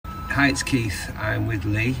Hi, it's Keith. I'm with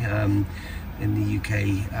Lee in the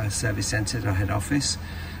UK Service Centre at our head office,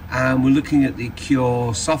 and we're looking at the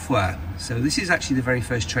Acure software. So this is actually the very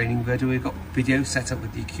first training video. We've got video set up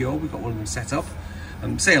with the Acure. We've got one of them set up.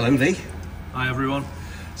 Say hello, Lee. Hi everyone.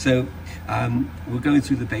 So we're going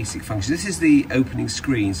through the basic functions. This is the opening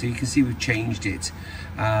screen, so you can see we've changed it.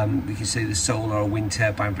 We can see the solar or wind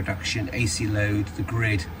turbine production, AC load, the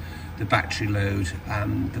grid, the battery load,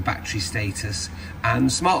 the battery status, and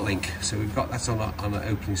SmartLink. So we've got that on the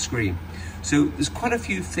opening screen. So there's quite a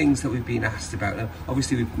few things that we've been asked about. Now,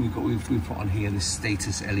 obviously we've put on here this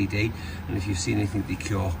status LED, and if you've seen anything with the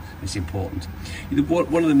Acure, it's important.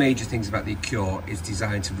 One of the major things about the Acure is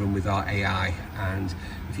designed to run with our AI, and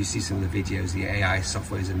if you see some of the videos, the AI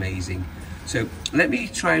software is amazing. So let me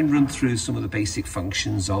try and run through some of the basic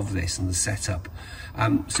functions of this and the setup.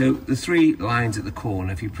 So the three lines at the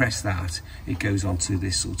corner, if you press that, it goes onto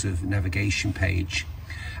this sort of navigation page.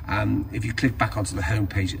 If you click back onto the home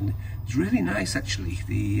page, and it's really nice actually,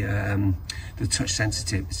 the touch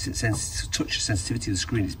sensitivity of the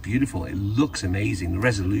screen is beautiful. It looks amazing. The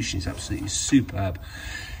resolution is absolutely superb.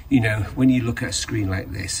 You know, when you look at a screen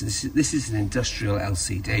like this is an industrial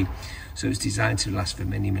LCD, so it's designed to last for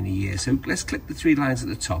many, many years. So let's click the three lines at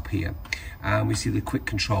the top here, and we see the quick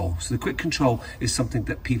control. So the quick control is something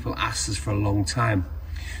that people asked us for a long time.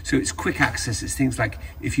 So it's quick access. It's things like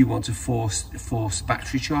if you want to force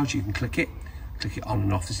battery charge, you can click it on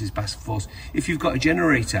and off. This is battery force. If you've got a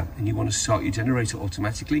generator and you want to start your generator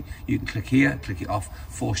automatically, you can click here, click it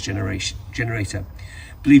off, force generator.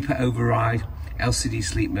 Bleeper override, LCD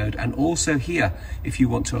sleep mode, and also here if you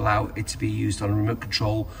want to allow it to be used on a remote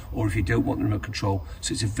control, or if you don't want the remote control.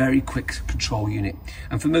 So it's a very quick control unit,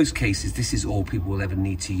 and for most cases this is all people will ever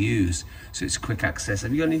need to use. So it's quick access.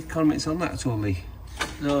 Have you got any comments on that at all, Lee?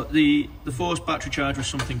 No, the forced battery charge was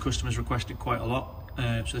something customers requested quite a lot,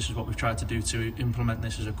 so this is what we've tried to do to implement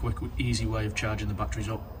this as a quick, easy way of charging the batteries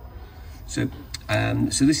up. So,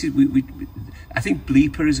 so this is I think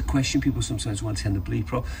bleeper is a question. People sometimes want to turn the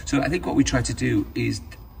bleeper off. So I think what we try to do is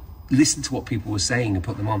listen to what people were saying and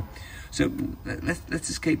put them on. So let's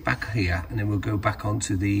escape back here, and then we'll go back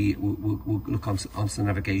onto the we'll look onto the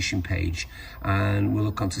navigation page, and we'll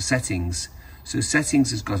look onto settings. So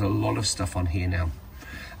settings has got a lot of stuff on here now.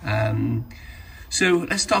 So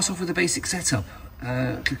let's start off with the basic setup.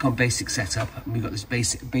 Click on basic setup, and we've got this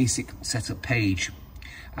basic setup page.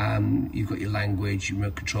 You've got your language, your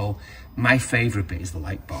remote control. My favorite bit is the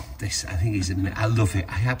light bar. This, I think, I love it.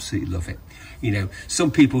 I absolutely love it. You know,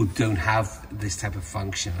 some people don't have this type of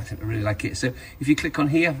function. I think I really like it. So if you click on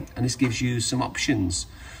here, and this gives you some options.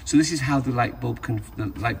 So this is how the light bar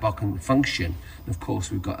can function. And of course,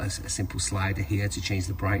 we've got a simple slider here to change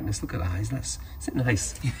the brightness. Look at that, isn't it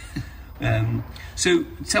nice? So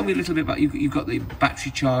tell me a little bit about, you've got the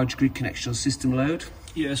battery charge, grid connection, system load.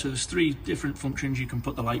 Yeah, so there's three different functions you can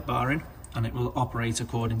put the light bar in, and it will operate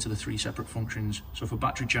according to the three separate functions. So for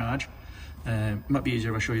battery charge, it might be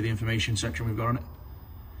easier if I show you the information section we've got on it.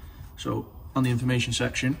 So on the information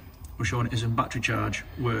section, we're showing it as in battery charge,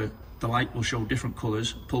 where the light will show different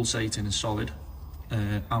colours, pulsating and solid,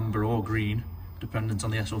 amber or green, dependent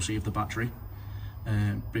on the SoC of the battery.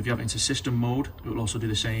 But if you have it into system mode, it will also do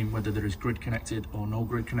the same whether there is grid connected or no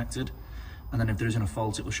grid connected. And then if there isn't a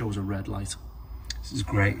fault, it will show as a red light. This is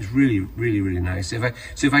great. It's really, really, really nice. So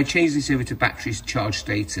if I change this over to battery charge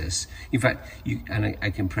status, in fact,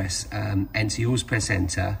 I can press enter. You always press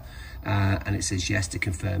enter, and it says yes to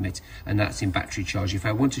confirm it, and that's in battery charge. If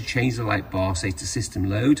I want to change the light bar, say to system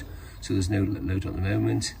load, so there's no load at the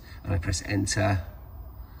moment, and I press enter,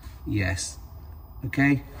 yes,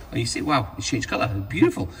 okay. And you see, wow, it's changed colour.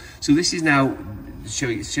 Beautiful. So this is now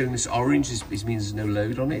showing this orange. This means there's no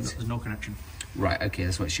load on it. There's no connection. Right, okay,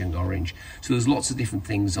 that's why it's showing orange. So there's lots of different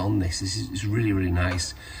things on this. This is really, really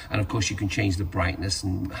nice. And of course you can change the brightness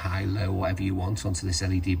and high, low, whatever you want onto this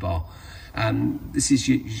LED bar. This is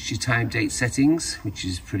your time date settings, which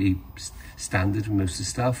is pretty standard with most of the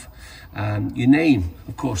stuff. Your name,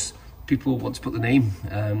 of course, people want to put the name.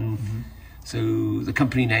 So the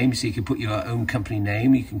company name, so you can put your own company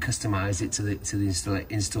name. You can customize it to the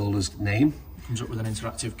installer's name. It comes up with an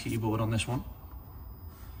interactive keyboard on this one.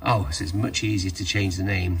 Oh, so it's much easier to change the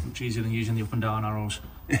name. Much easier than using the up and down arrows.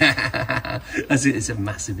 It's a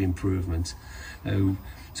massive improvement.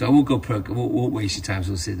 So I won't waste your time.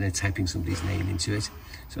 So I'll sit there typing somebody's name into it.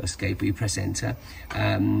 So escape, but you press enter.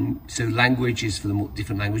 So languages for the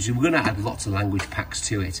different languages. We're going to add lots of language packs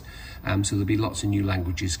to it. So there'll be lots of new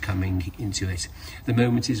languages coming into it. The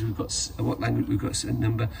moment is we've got what language? We've got a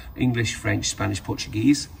number: English, French, Spanish,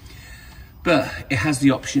 Portuguese. But it has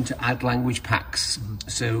the option to add language packs.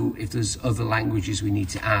 So if there's other languages we need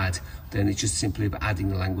to add, then it's just simply about adding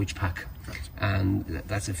the language pack. Correct. And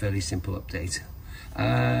that's a fairly simple update.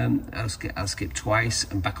 I'll skip twice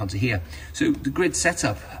and back onto here. So the grid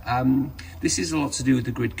setup, this is a lot to do with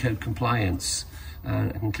the grid code compliance. I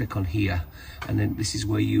can click on here, and then this is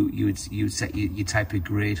where you would set your type of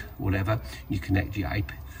grid, whatever, you connect your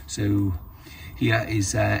IP. So here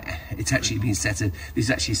is, it's actually been set, this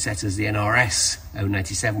is actually set as the NRS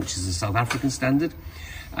 097, which is a South African standard.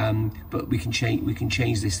 But we can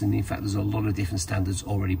change this, and in fact there's a lot of different standards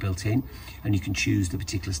already built in, and you can choose the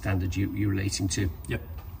particular standard you're relating to. Yep.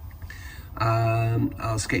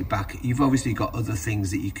 I'll skate back. You've obviously got other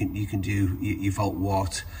things that you can do, your volt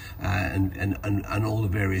watt and all the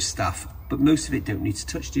various stuff, but most of it don't need to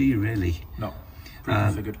touch, do you really? No,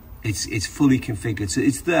 pre-configured. It's fully configured, so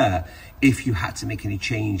it's there if you had to make any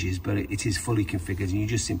changes, but it is fully configured, and you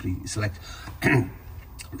just simply select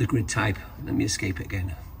the grid type. Let me escape it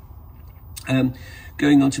again.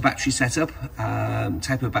 Going on to battery setup,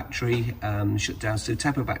 type of battery, shutdown. So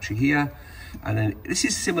type of battery here, and then this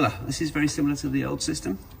is similar. This is very similar to the old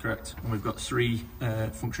system. Correct. And we've got three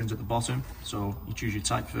functions at the bottom. So you choose your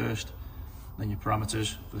type first, then your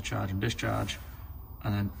parameters for the charge and discharge,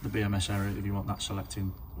 and then the BMS error if you want that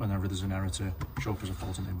selecting whenever there's an error to show up as a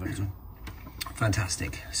fault in the inverter.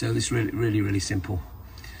 Fantastic. So this is really simple.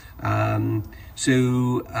 We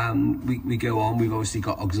go on. We've obviously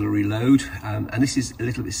got auxiliary load, and this is a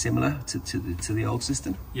little bit similar to the old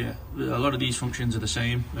system. Yeah, a lot of these functions are the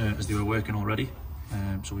same as they were working already,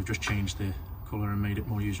 so we've just changed the colour and made it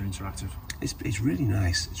more user interactive. It's really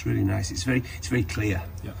nice. It's really nice. It's very clear.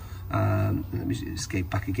 Yeah. Let me escape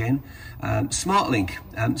back again. SmartLink.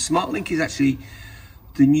 SmartLink is actually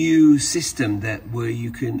the new system where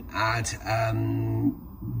you can add,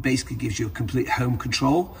 basically gives you a complete home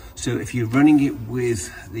control. So if you're running it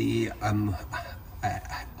with the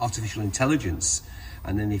artificial intelligence,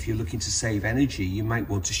 and then if you're looking to save energy, you might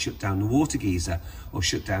want to shut down the water geyser, or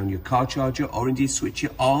shut down your car charger, or indeed switch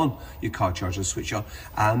it on, your car charger, switch on.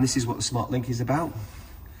 And this is what the SmartLink is about.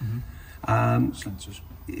 Sensors.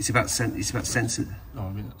 It's about sensors. Oh,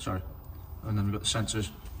 I mean, sorry. And then we've got the sensors.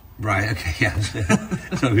 Right, okay, yeah.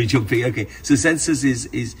 Sorry, jumping. Okay, so sensors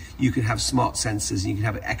is you can have smart sensors, and you can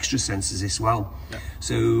have extra sensors as well. Yeah.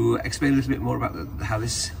 So explain a little bit more about how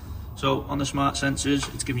this. So on the smart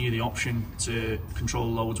sensors, it's giving you the option to control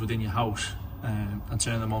loads within your house and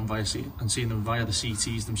turn them on and seeing them via the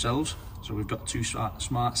CTs themselves. So we've got two smart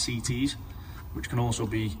CTs, which can also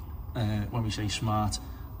be, when we say smart,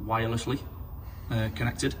 wirelessly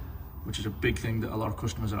connected, which is a big thing that a lot of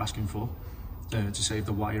customers are asking for. To save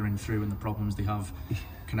the wiring through and the problems they have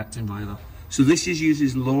connecting via that. So this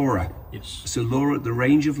uses LoRa. Yes. So LoRa, the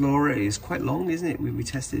range of LoRa is quite long, isn't it? We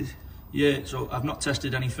tested. Yeah, so I've not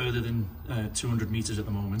tested any further than 200 meters at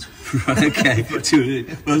the moment. Right, okay. Well,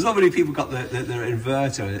 there's not many people got their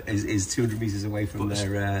inverter is 200 meters away from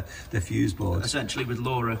their fuse board. Essentially, with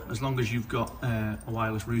LoRa, as long as you've got a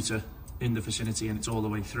wireless router in the vicinity and it's all the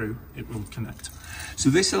way through, it will connect. So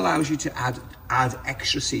this allows you to add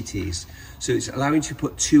extra CTs. So it's allowing you to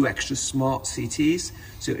put 2 extra smart CTs.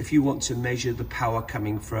 So if you want to measure the power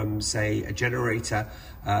coming from, say, a generator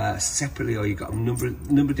separately, or you've got a number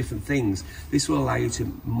of different things, this will allow you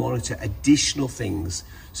to monitor additional things.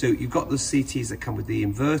 So you've got the CTs that come with the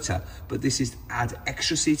inverter, but this is to add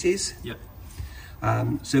extra CTs. Yep.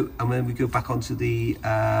 And when we go back onto the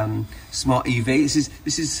Smart EV,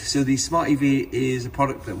 so the Smart EV is a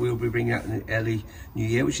product that we'll be bringing out in the early new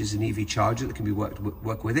year, which is an EV charger that can be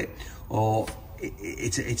work with it, or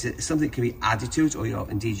it's something that can be added to it, or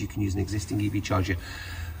indeed you can use an existing EV charger.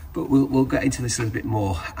 But we'll get into this a little bit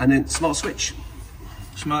more. And then Smart Switch.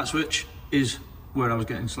 Smart Switch is where I was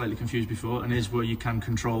getting slightly confused before, and is where you can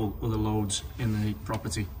control other loads in the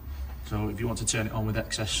property. So if you want to turn it on with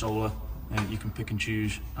excess solar, you can pick and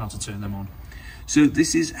choose how to turn them on. So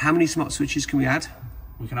this is, how many smart switches can we add?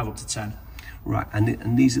 We can have up to 10. Right,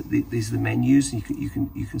 and these are the menus. And you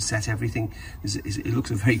can set everything. It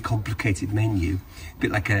looks a very complicated menu, a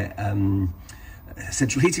bit like a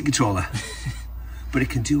central heating controller, but it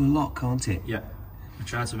can do a lot, can't it? Yeah. We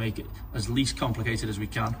try to make it as least complicated as we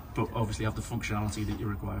can, but obviously have the functionality that you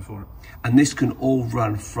require for it. And this can all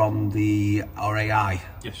run from our AI.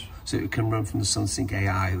 Yes. So it can run from the Sunsynk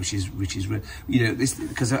AI, which is this,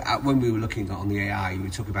 because when we were looking on the AI, we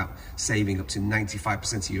talk about saving up to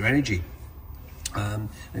 95% of your energy.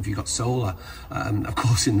 If you've got solar, of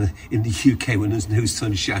course in the UK when there's no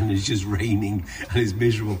sunshine and it's just raining and it's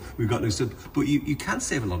miserable, we've got no sun. But you can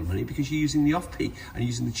save a lot of money because you're using the off-peak and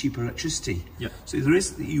using the cheaper electricity. Yeah. So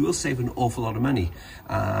you will save an awful lot of money.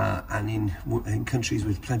 And in countries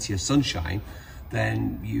with plenty of sunshine,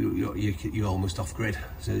 then you're almost off grid.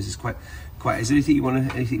 So this is quite. Is there anything you want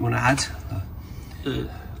to add?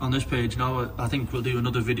 On this page now, I think we'll do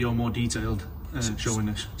another video more detailed showing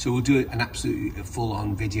this. So we'll do an absolutely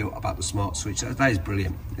full-on video about the smart switch. That is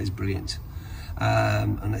brilliant. It's brilliant.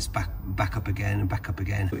 And let's back up again and back up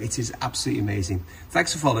again. It is absolutely amazing.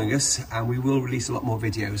 Thanks for following us, and we will release a lot more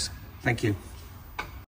videos. Thank you.